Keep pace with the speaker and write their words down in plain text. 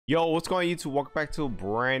Yo, what's going on YouTube? Welcome back to a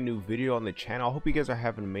brand new video on the channel. I hope you guys are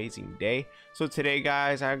having an amazing day. So today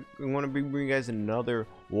guys, I'm going to be bringing you guys another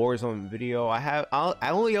Warzone video. I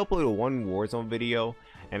only uploaded one Warzone video,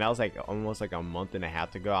 and that was like almost like a month and a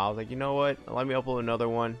half ago. I was like, you know what, let me upload another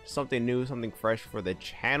one, something new, something fresh for the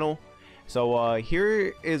channel. So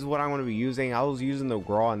here is what I'm going to be using. I was using the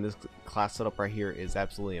GRAU, and this class setup right here is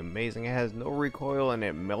absolutely amazing. It has no recoil and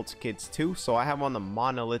it melts kits too. So I have on the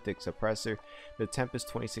monolithic suppressor, the Tempest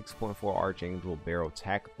 26.4 Archangel barrel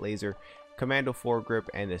tack laser, commando foregrip,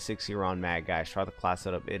 and the 60 round mag. Guys, try the class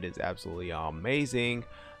setup, it is absolutely amazing.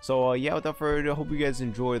 So yeah, without further ado, I hope you guys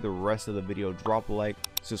enjoy the rest of the video. Drop a like,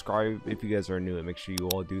 subscribe if you guys are new, and make sure you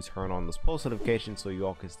all do turn on those post notifications so you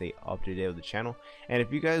all can stay up to date with the channel. And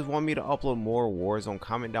if you guys want me to upload more Warzone,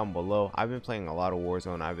 comment down below. I've been playing a lot of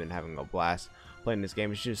Warzone. I've been having a blast playing this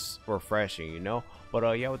game. It's just refreshing, you know.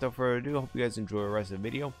 But yeah, without further ado, I hope you guys enjoy the rest of the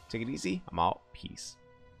video. Take it easy. I'm out. Peace.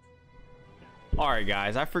 Alright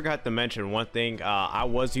guys, I forgot to mention one thing. I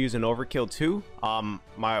was using overkill too.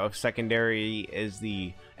 My secondary is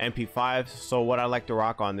the MP5. So what I like to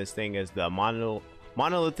rock on this thing is the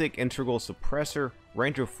monolithic integral suppressor,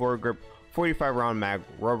 ranger foregrip, 45 round mag,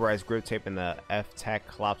 rubberized grip tape, and the F-Tac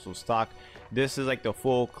collapsible stock. This is like the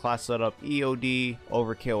full class setup: EOD,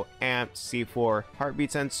 overkill, amp, C4,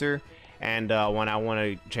 heartbeat sensor, and when I want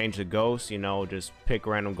to change the ghost, you know, just pick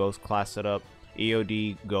random ghost class setup,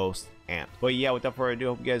 EOD, ghost, amp. But yeah, without further ado,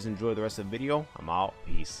 hope you guys enjoy the rest of the video. I'm out.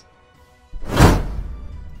 Peace.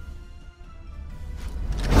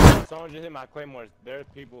 Someone just hit my claymores. There's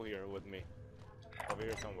people here with me. Over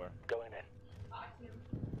here somewhere. Going in.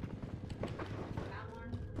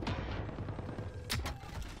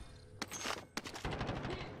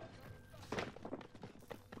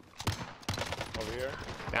 Over here.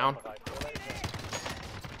 Down. I'm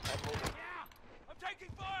taking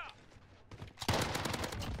fire.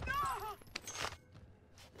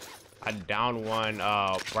 I downed one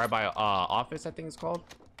right by office, I think it's called.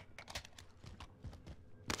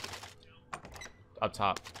 Up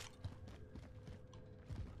top.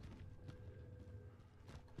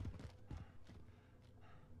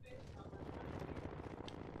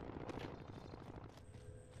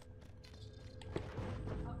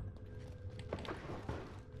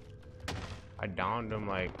 I downed him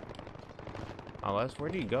like, unless,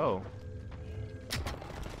 where'd he go?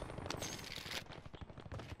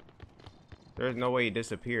 There's no way he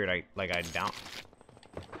disappeared. I downed.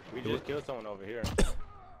 We just killed someone over here.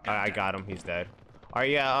 I got him. He's dead. All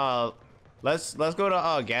right, yeah. Let's go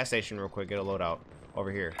to gas station real quick. Get a loadout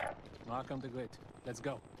over here. Welcome to Grid. Let's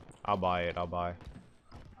go. I'll buy it. I'll buy.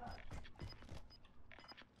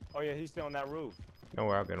 Oh yeah, he's still on that roof. Don't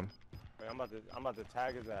worry, I'll get him. Wait, I'm about to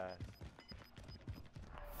tag his ass.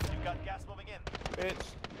 You got gas moving in. Bitch.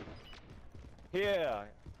 Yeah.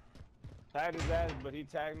 Tagged his ass, but he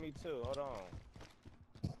tagged me too. Hold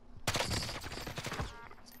on.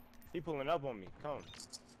 He pulling up on me. Come.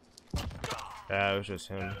 Yeah, it was just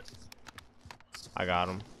him. I got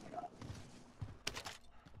him.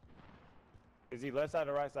 Is he left side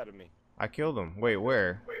or right side of me? I killed him. Wait,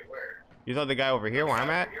 where? You saw the guy over here where I'm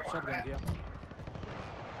at? Shotgun here. Oh,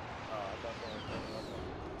 I thought someone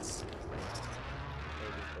was just a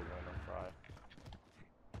random fry.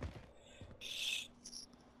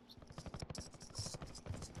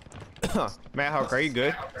 Matt, how are you?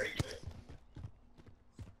 Good?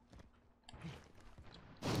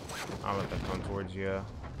 I'm about to come towards you.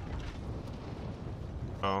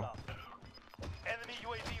 Oh. Enemy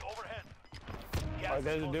UAV overhead. Oh,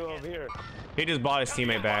 there's a dude over here. He just bought his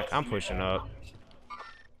teammate back. I'm pushing up.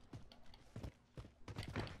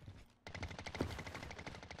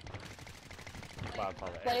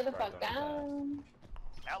 Lay the fuck down.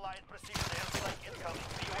 Allied precision airstrike incoming.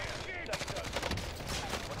 Beware.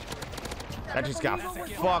 That just got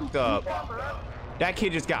fucked up. That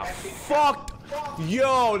kid just got fucked.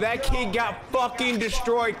 Yo, that kid got fucking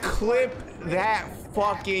destroyed. Clip that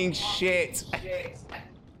fucking shit.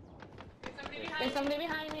 There's somebody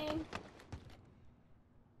behind me.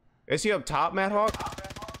 Is he up top, Mad Hawk?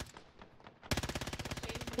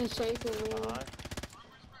 He's chasing me.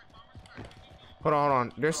 Hold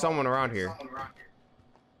on. There's someone around here.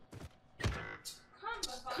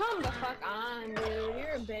 Come the fuck on, dude.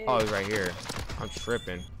 You're a bitch. Oh, he's right here. I'm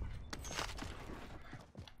tripping.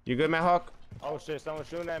 You good, Mad Hawk? Oh shit, someone's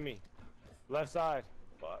shooting at me. Left side.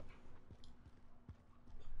 Fuck.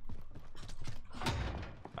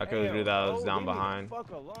 I couldn't do that. I was down behind.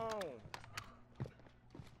 Fuck alone.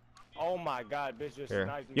 Oh my god, bitch just Here.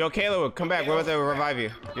 sniped me. Yo, Caleb, come back. We're about to revive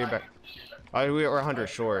you. Get back. Oh, we're 100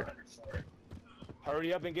 short.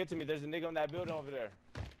 Hurry up and get to me. There's a nigga on that building over there.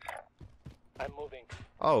 I'm moving.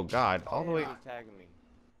 Oh God, all the way. He's tagging me.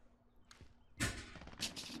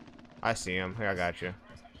 I see him. Here, I got you.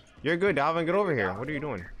 You're good, Dalvin. Get over here. What are you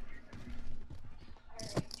doing?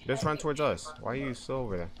 Just run towards us. Why are you still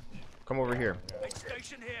over there? Come over here.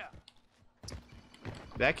 Station here.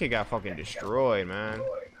 That kid got fucking destroyed, man.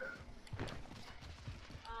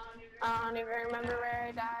 I don't even remember where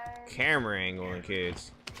I died. Camera angling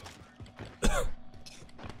kids.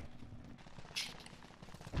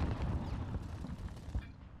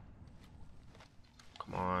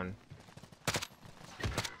 Come on.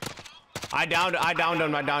 I downed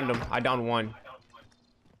him. I downed one.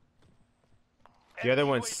 The other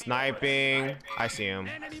one's sniping. I see him.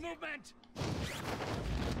 Enemy movement.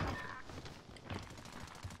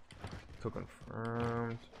 Kill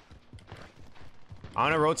confirmed.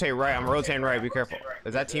 I'm gonna rotate right. I'm rotating right. Be careful.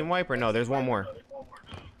 Is that team wipe or no? There's one more.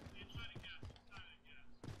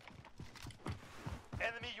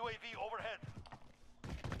 Enemy UAV overhead.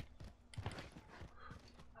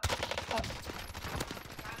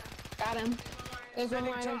 Got him. There's one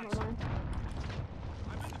more. There's one more.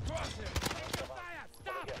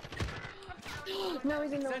 No,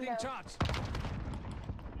 he's in the window.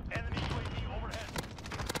 Enemy UAV overhead.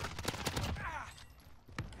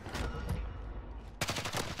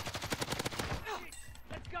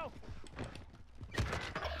 Let's go.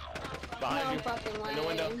 Behind No you. fucking way. In the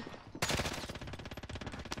window.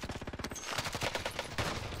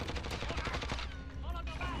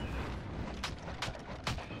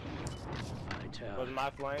 Was my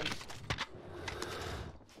flame?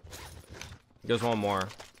 There's one more.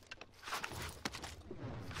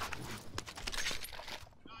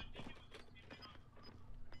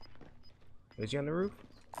 Is he on the roof?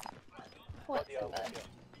 What's in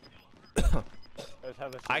the... Let's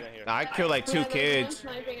have a I shit in here. killed like two Yeah, there's one kids.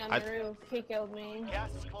 sniping on the roof. He killed me.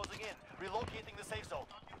 Gas is closing in. Relocating the safe zone.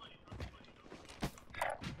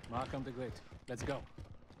 Markham the Great. Let's go.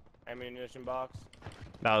 Ammunition box.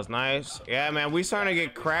 That was nice. Yeah, man, we starting to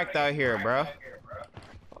get cracked out here, bro.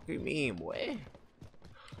 What do you mean, boy?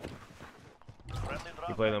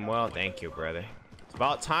 You play them well. Thank you, brother. It's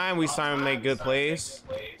about time we starting to make good plays.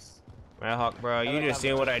 Man, Hawk, bro, you just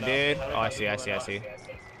seen what I did? Oh, I see. Oh yeah,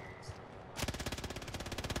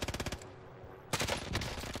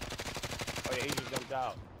 he just jumped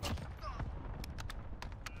out.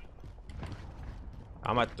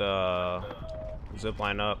 I'm at the zip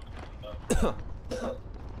line up.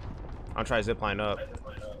 I'll try zip line up.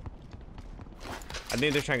 I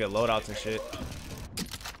think they're trying to get loadouts and shit.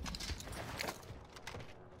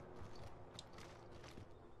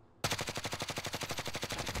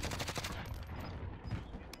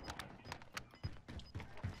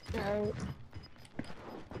 Alright.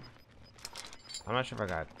 I'm not sure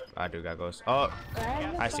if I do got ghosts. Oh,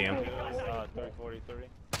 I see him. 343.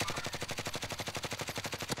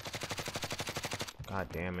 God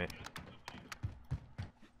damn it.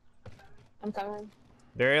 I'm coming.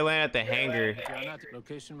 They're laying at the hangar. Granite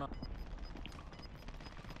location mark.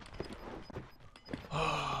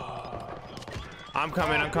 I'm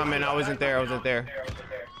coming. I wasn't there.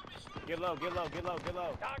 Get low.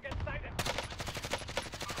 Target sighted.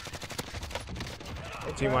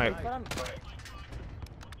 Team wipe.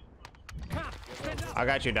 I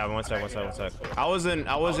got you, Davin. One sec. I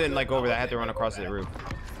wasn't like over that. I had to run across the roof.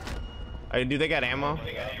 Do they got ammo?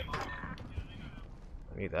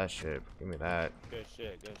 I need that shit. Give me that. Good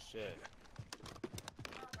shit.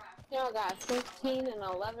 Y'all got 15 and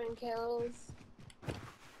 11 kills.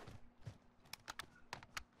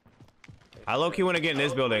 I low-key want to get in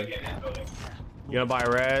this building. You gonna buy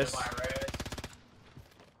res?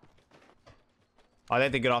 Oh, they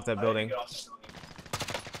have to get off that building.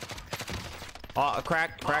 Oh,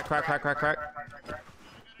 crack.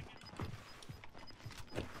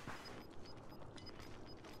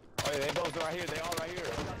 Oh yeah, they both right here. They all right here.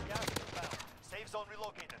 Gas is inbound. Safe zone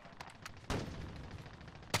relocated.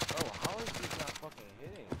 Oh, how is this not fucking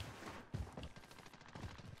hitting?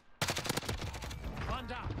 One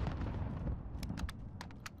down.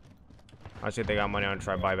 I see if they got money on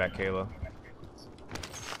try buy back Kayla.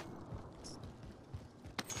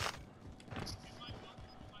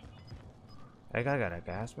 That guy got a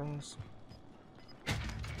gas mask.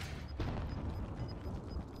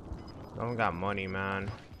 No one got money, man.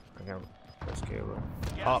 I got this Kayla.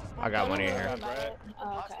 Oh, I got money in here. Oh,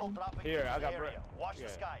 Hostile okay. dropping Here, into I the got area. Watch yeah.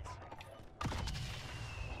 the skies.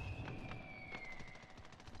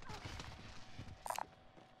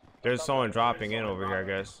 There's someone dropping in over here, I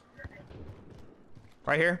guess.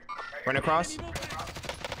 Right here. Run across.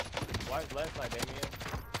 Why is left side, Damien?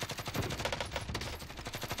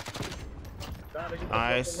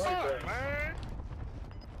 Nice. 10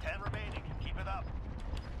 remaining. Keep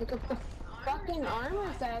Pick up the fucking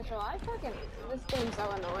armor satchel. This game's so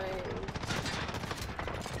annoying.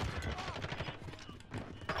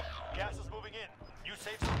 Gas is moving in. New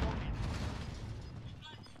safe zone located.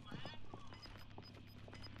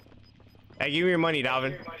 Hey, give me your money,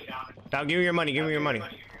 Dalvin. Dalvin, give me your money. Give me your money.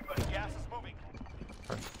 Gas is moving.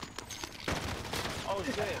 Oh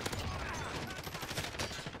shit.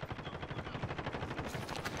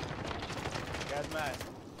 Gas mask.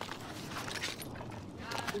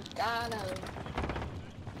 You got him.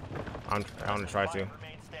 I'm gonna try to. Remain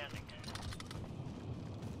standing.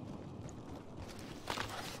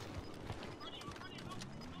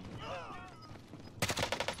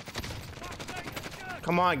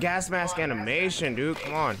 Come on, gas mask animation, dude.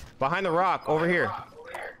 Come on. Behind the rock, over here.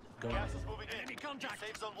 Gas is moving in. New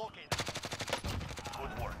safe zone located.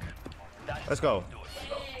 Good work. That is Let's go.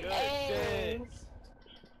 Good Hey. shit.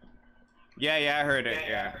 Yeah, I heard it.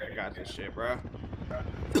 Yeah, I got this shit, bro.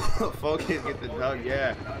 Focus, get the dub.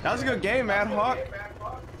 Yeah, that was a good game, man. Hawk.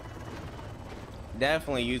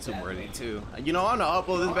 Definitely YouTube worthy too. You know, I'm gonna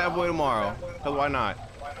upload this bad boy tomorrow. Cause why not?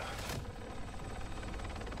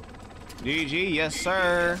 GG, yes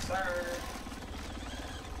sir.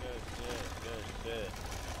 Good shit.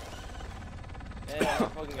 Man, I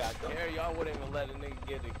fucking got carry. Y'all wouldn't even let a nigga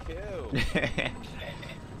get a kill.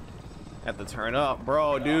 Have to turn up,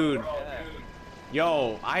 bro, dude. Yeah.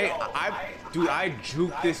 Yo, dude, I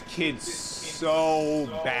juked this kid so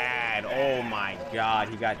bad. Oh my god,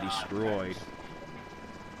 he got destroyed.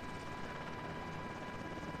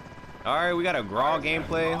 All right, we got a GRAU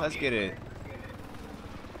gameplay. Let's get it.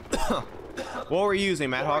 What were you using,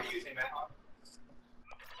 Matt Hawk?